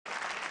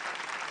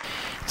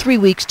3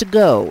 weeks to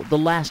go, the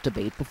last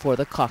debate before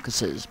the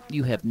caucuses.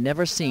 You have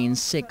never seen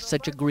six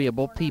such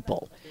agreeable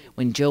people.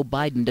 When Joe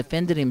Biden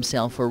defended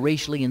himself for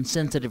racially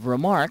insensitive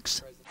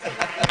remarks,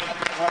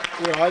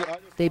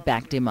 they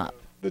backed him up.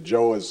 That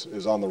Joe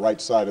is on the right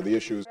side of the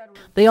issues.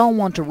 They all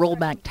want to roll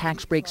back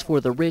tax breaks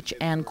for the rich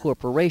and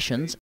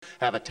corporations.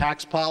 Have a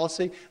tax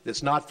policy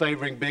that's not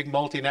favoring big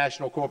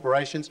multinational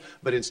corporations,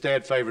 but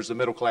instead favors the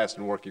middle class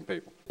and working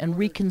people. And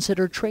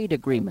reconsider trade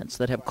agreements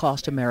that have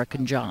cost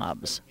American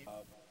jobs.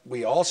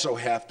 We also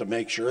have to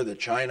make sure that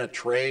China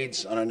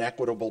trades on an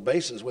equitable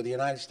basis with the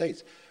United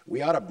States.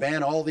 We ought to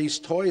ban all these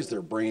toys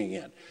they're bringing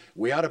in.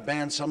 We ought to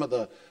ban some of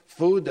the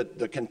food,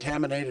 the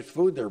contaminated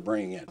food they're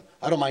bringing in.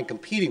 I don't mind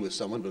competing with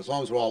someone, but as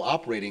long as we're all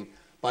operating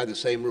by the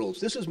same rules.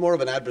 This is more of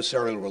an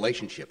adversarial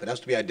relationship. It has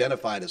to be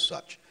identified as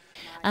such.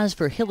 As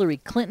for Hillary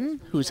Clinton,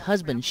 whose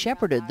husband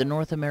shepherded the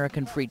North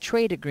American Free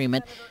Trade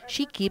Agreement,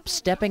 she keeps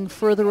stepping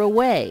further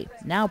away,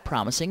 now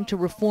promising to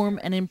reform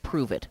and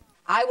improve it.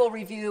 I will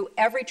review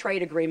every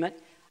trade agreement.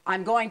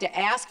 I'm going to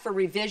ask for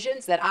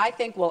revisions that I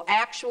think will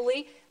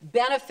actually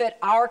benefit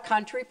our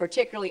country,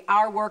 particularly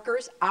our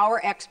workers, our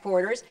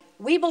exporters.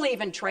 We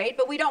believe in trade,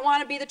 but we don't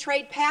want to be the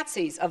trade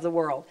patsies of the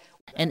world.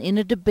 And in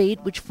a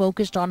debate which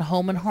focused on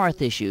home and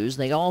hearth issues,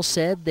 they all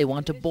said they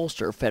want to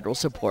bolster federal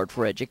support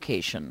for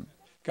education.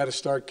 Got to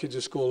start kids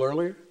at school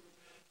earlier.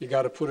 You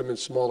got to put them in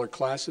smaller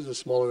classes. The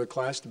smaller the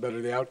class, the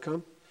better the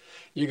outcome.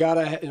 You got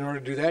to, in order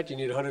to do that, you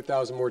need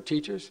 100,000 more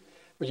teachers.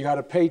 But you got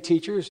to pay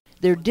teachers.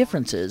 Their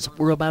differences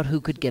were about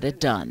who could get it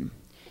done.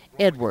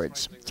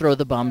 Edwards, throw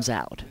the bums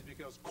out.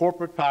 Because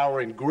corporate power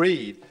and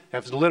greed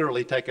have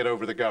literally taken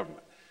over the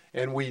government.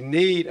 And we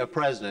need a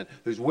president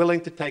who's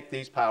willing to take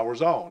these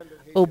powers on.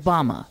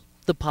 Obama,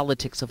 the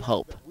politics of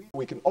hope.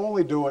 We can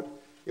only do it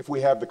if we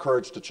have the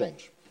courage to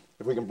change.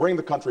 If we can bring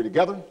the country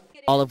together.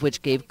 All of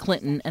which gave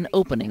Clinton an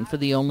opening for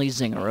the only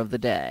zinger of the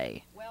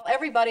day. Well,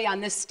 everybody on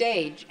this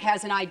stage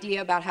has an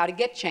idea about how to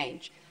get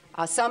change.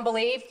 Some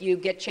believe you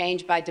get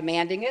change by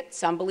demanding it.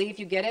 Some believe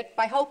you get it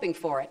by hoping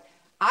for it.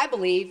 I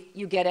believe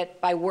you get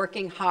it by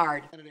working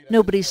hard.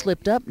 Nobody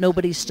slipped up,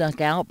 nobody stuck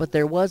out, but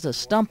there was a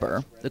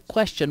stumper. The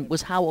question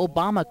was how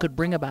Obama could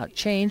bring about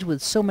change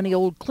with so many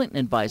old Clinton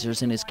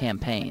advisors in his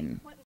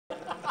campaign.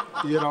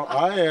 You know,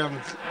 I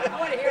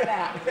want to hear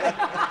that.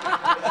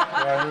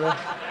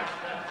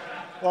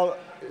 Well,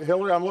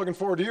 Hillary, I'm looking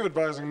forward to you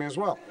advising me as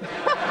well.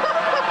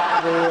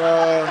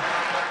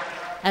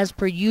 As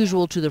per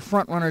usual, to the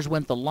frontrunners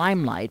went the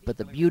limelight, but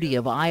the beauty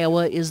of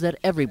Iowa is that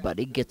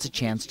everybody gets a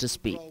chance to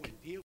speak.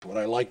 What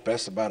I like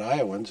best about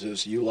Iowans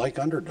is you like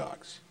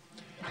underdogs.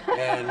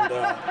 And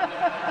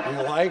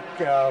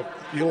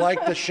you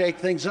like to shake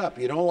things up.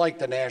 You don't like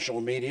the national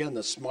media and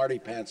the smarty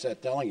pants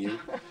that telling you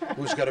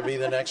who's going to be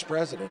the next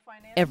president.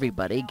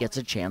 Everybody gets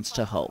a chance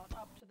to hope.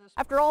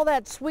 After all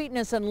that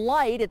sweetness and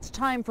light, it's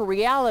time for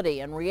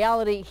reality. And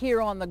reality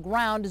here on the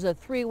ground is a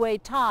three-way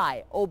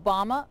tie.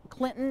 Obama,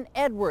 Clinton,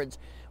 Edwards,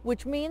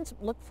 which means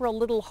look for a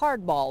little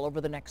hardball over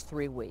the next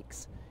 3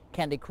 weeks.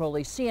 Candy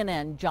Crowley,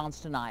 CNN,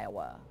 Johnston,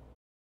 Iowa.